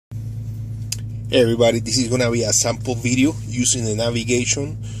Hey everybody, this is gonna be a sample video using the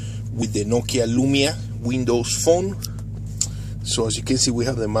navigation with the Nokia Lumia Windows phone. So as you can see, we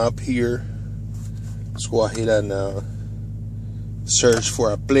have the map here. Let's go ahead and search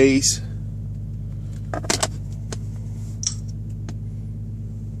for a place.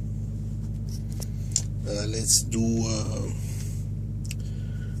 Let's do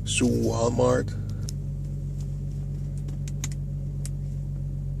Walmart.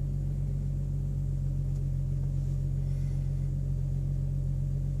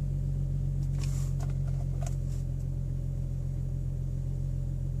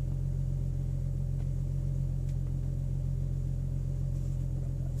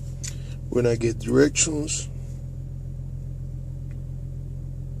 When I get directions,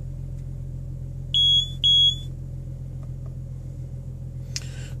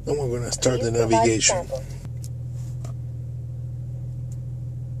 then we're going to start the navigation.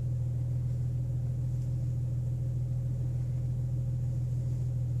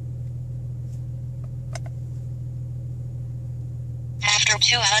 After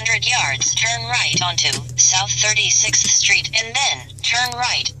 200 yards, turn right onto South 36th Street and then turn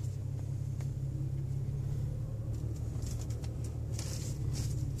right.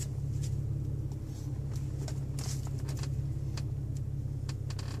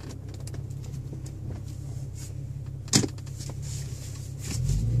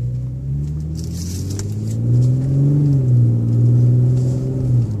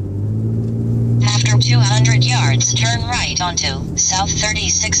 After 200 yards, turn right onto South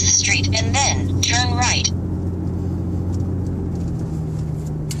 36th Street and then turn right.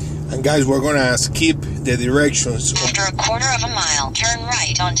 And guys, we're gonna skip the directions. After a quarter of a mile, turn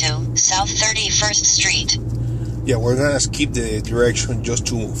right onto South 31st Street. Yeah, we're gonna skip the direction just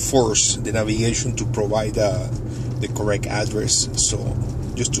to force the navigation to provide the correct address. So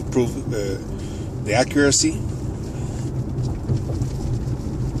just to prove the accuracy.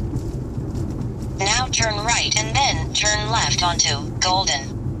 Now turn right and then turn left onto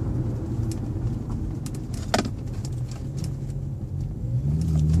Golden.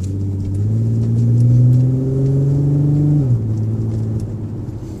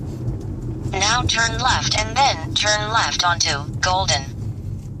 Now turn left and then turn left onto Golden.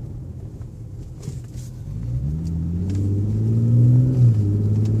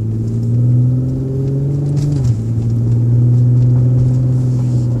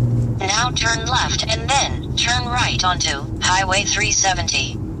 Now turn left and then turn right onto Highway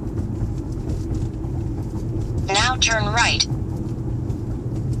 370. Now turn right.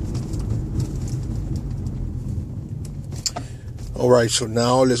 Alright, so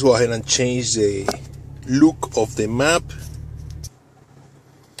now let's go ahead and change the look of the map.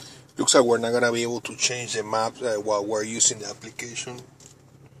 Looks like we're not gonna be able to change the map while we're using the application.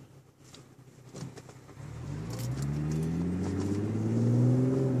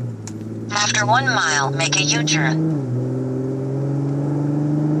 After 1 mile, make a U-turn.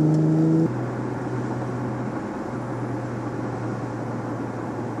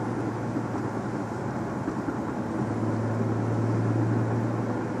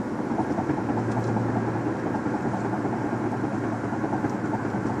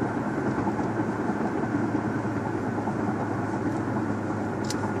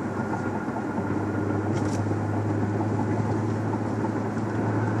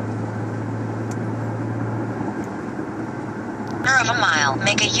 Of a mile,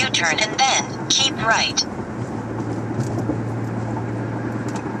 make a U-turn and then keep right.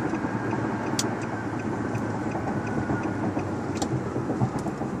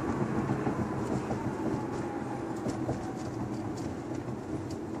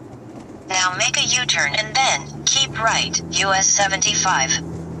 Now make a U-turn and then keep right, US 75.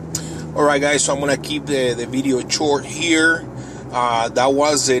 Alright guys, so I'm gonna keep the video short here. That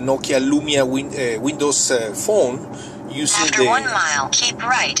was the Nokia Lumia Windows phone. After 1 mile, keep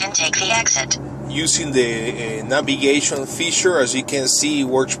right and take the exit. Using the navigation feature, as you can see, it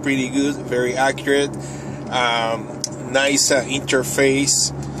works pretty good, very accurate, nice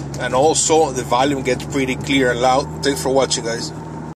interface, and also the volume gets pretty clear and loud. Thanks for watching, guys.